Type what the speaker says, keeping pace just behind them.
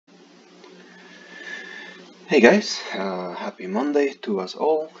Hey guys, happy Monday to us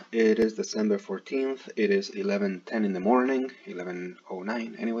all. It is December 14th. It is 11:10 in the morning,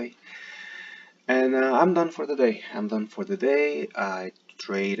 11:09 anyway. And I'm done for the day. I'm done for the day. I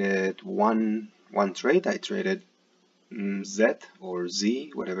traded one trade. I traded Z or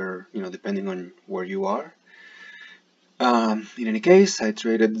Z, whatever, depending on where you are. In any case, I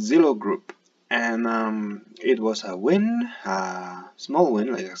traded Zillow Group. And it was a win, a small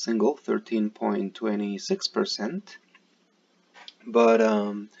win, like a single, 13.26%. But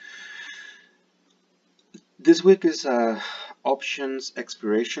this week is options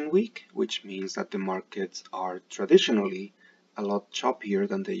expiration week, which means that the markets are traditionally a lot choppier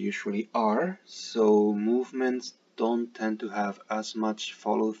than they usually are, so movements don't tend to have as much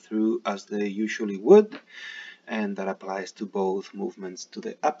follow through as they usually would, and that applies to both movements to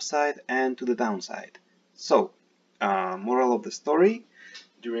the upside and to the downside. So, moral of the story,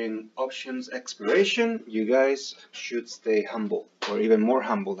 during options expiration, you guys should stay humble, or even more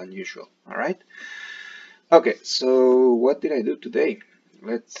humble than usual, alright? Okay, so what did I do today?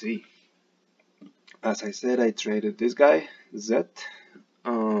 Let's see. As I said, I traded this guy, Z,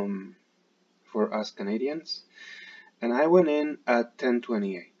 for us Canadians, and I went in at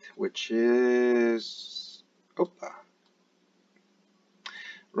 10.28, which is... Opa.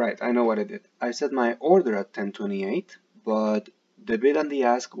 Right, I know what I did. I set my order at 10.28, but the bid and the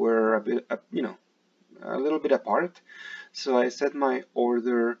ask were a bit, a little bit apart, so I set my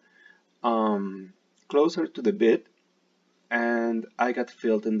order closer to the bid, and I got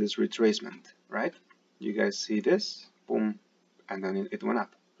filled in this retracement, right? You guys see this? Boom, and then it went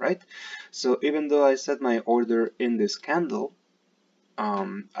up, right? So even though I set my order in this candle,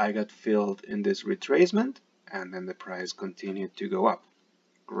 I got filled in this retracement, and then the price continued to go up.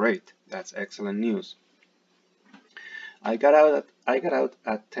 Great, that's excellent news. I got out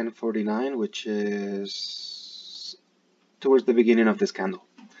at 10.49, which is towards the beginning of this candle.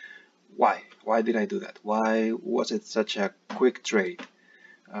 Why? Why did I do that? Why was it such a quick trade?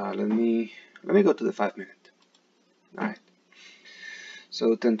 Let me go to the 5-minute. All right.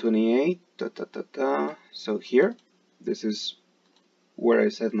 So 10.28. So here, this is where I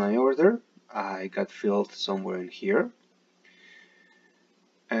set my order. I got filled somewhere in here,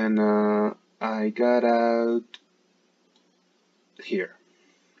 and I got out here.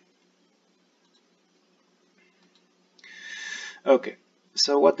 Okay.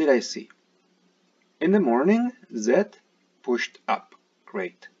 So what did I see? In the morning, Z pushed up.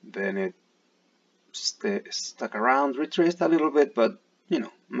 Great. Then it stuck around, retraced a little bit, but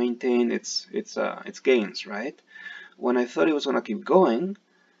maintained its gains, right? When I thought it was gonna keep going,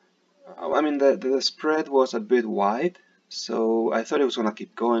 I mean the spread was a bit wide, so I thought it was gonna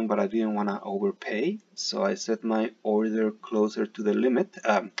keep going, but I didn't wanna overpay, so I set my order closer to the limit,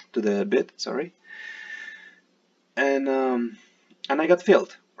 to the bid, sorry, and I got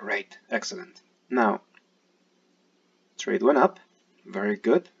filled. Great, excellent. Now, trade went up, very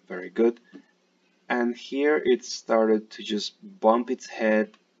good, very good. And here it started to just bump its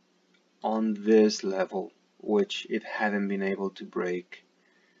head on this level, which it hadn't been able to break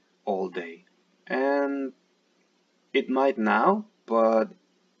all day. And it might now, but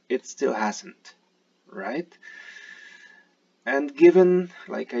it still hasn't, right? And given,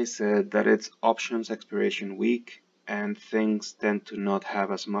 like I said, that it's options expiration week and things tend to not have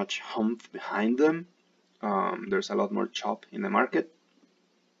as much humph behind them, there's a lot more chop in the market.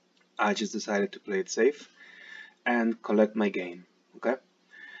 I just decided to play it safe and collect my gain, okay?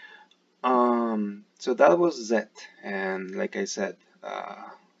 So that was Z, and like I said,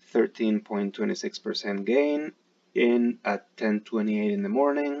 13.26% gain, in at 10.28 in the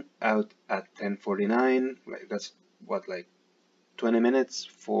morning, out at 10.49, like that's what, like 20 minutes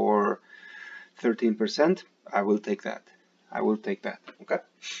for 13%. I will take that. I will take that, okay?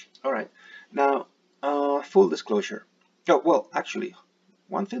 All right, now, full disclosure. Oh, well, actually,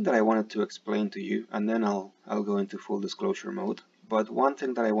 one thing that I wanted to explain to you, and then I'll go into full disclosure mode, but one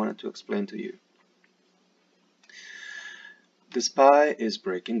thing that I wanted to explain to you. The SPY is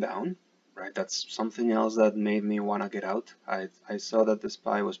breaking down, right? That's something else that made me want to get out. I saw that the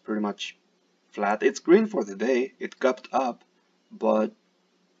SPY was pretty much flat. It's green for the day. It gapped up, but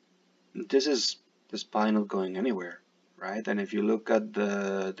this is the SPY not going anywhere, right? And if you look at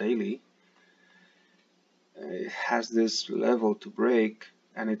the daily, it has this level to break,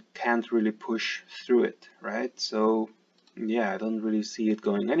 and it can't really push through it, right? So yeah, I don't really see it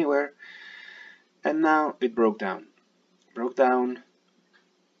going anywhere. And now it broke down,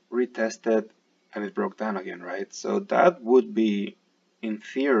 retested, and it broke down again, right? So that would be, in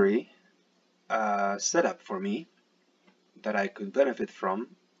theory, a setup for me that I could benefit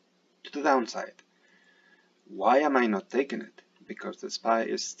from to the downside. Why am I not taking it? Because the SPY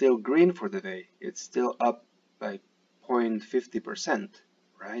is still green for the day. It's still up by 0.50%,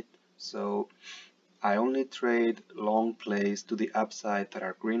 right? So I only trade long plays to the upside that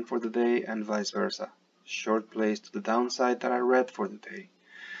are green for the day and vice versa. Short plays to the downside that are red for the day.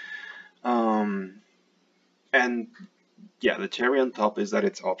 And yeah, the cherry on top is that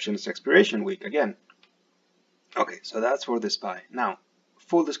it's options expiration week again. Okay, so that's for the SPY. Now,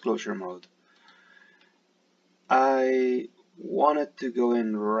 full disclosure mode. I wanted to go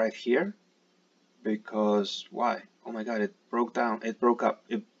in right here because why? Oh my god, it broke down, it broke up,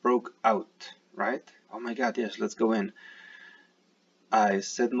 it broke out, right? Oh my god, yes, let's go in. I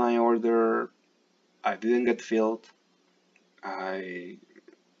set my order, I didn't get filled.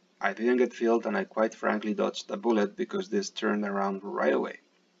 I didn't get filled, and I quite frankly dodged a bullet because this turned around right away.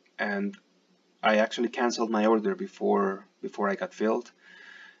 And I actually canceled my order before I got filled,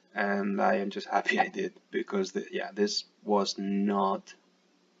 and I am just happy I did because yeah, this was not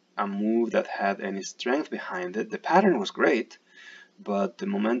a move that had any strength behind it. The pattern was great, but the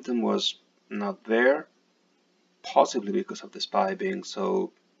momentum was not there, possibly because of the SPY being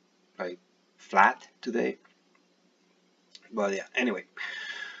so like flat today. But yeah, anyway.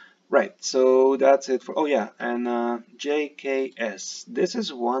 Right, so that's it for, oh yeah, and JKS. This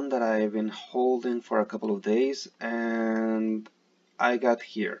is one that I've been holding for a couple of days, and I got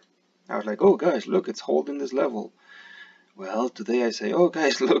here. I was like, oh guys, look, it's holding this level. Well, today I say, oh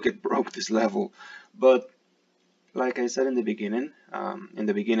guys, look, it broke this level. But like I said in the beginning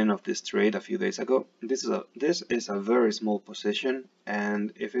of this trade a few days ago, this is a very small position,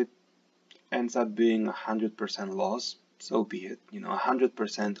 and if it ends up being 100% loss, so be it. You know,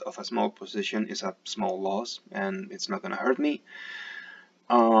 100% of a small position is a small loss, and it's not gonna hurt me.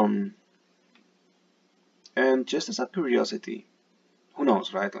 And just as a curiosity, who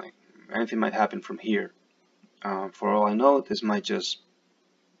knows, right? Like anything might happen from here. For all I know, this might just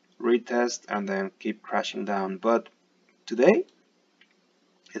retest and then keep crashing down. But today,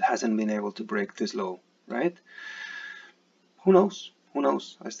 it hasn't been able to break this low, right? Who knows? Who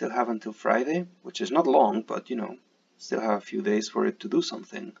knows? I still have until Friday, which is not long, but you know, still have a few days for it to do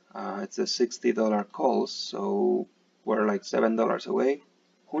something. It's a $60 call, so we're like $7 away.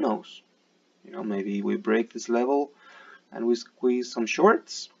 Who knows? You know, maybe we break this level and we squeeze some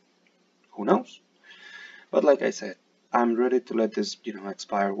shorts. Who knows? But like I said, I'm ready to let this, you know,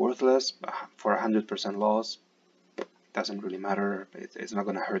 expire worthless for 100% loss. Doesn't really matter. It's not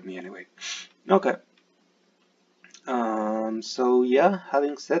gonna hurt me anyway. Okay. So yeah,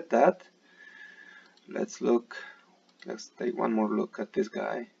 having said that, let's take one more look at this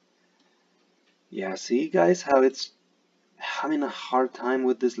guy. Yeah, see guys how it's having a hard time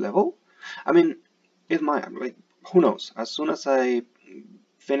with this level? I mean, it might, like, who knows? As soon as I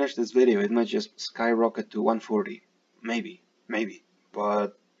finish this video, it might just skyrocket to 140. Maybe.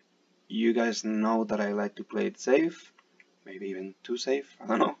 But you guys know that I like to play it safe. Maybe even too safe. I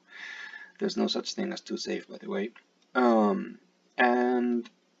don't know. There's no such thing as too safe, by the way. And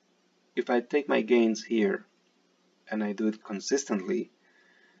if I take my gains here and I do it consistently,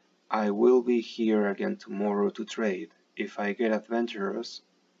 I will be here again tomorrow to trade. If I get adventurous,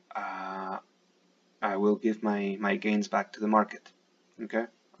 I will give my gains back to the market. Okay.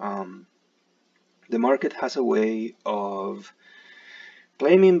 The market has a way of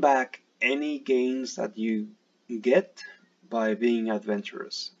claiming back any gains that you get by being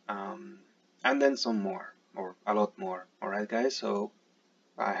adventurous, and then some more, or a lot more. Alright guys, so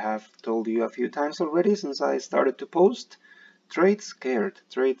I have told you a few times already since I started to post, trade scared,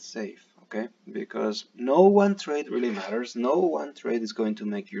 trade safe, okay? Because no one trade really matters, no one trade is going to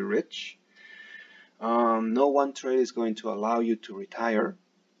make you rich, no one trade is going to allow you to retire,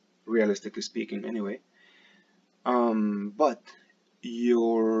 realistically speaking anyway, but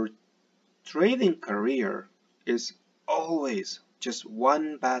your trading career is always just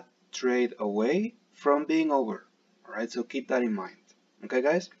one bad trade away from being over. Alright, so keep that in mind. Okay,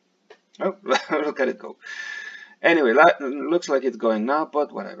 guys? Oh, look at it go. Anyway, looks like it's going now,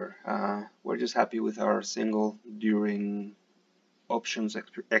 but whatever. We're just happy with our single during options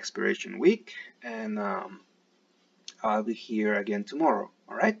expiration week, and I'll be here again tomorrow.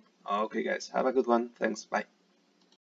 Alright? Okay, guys, have a good one. Thanks. Bye.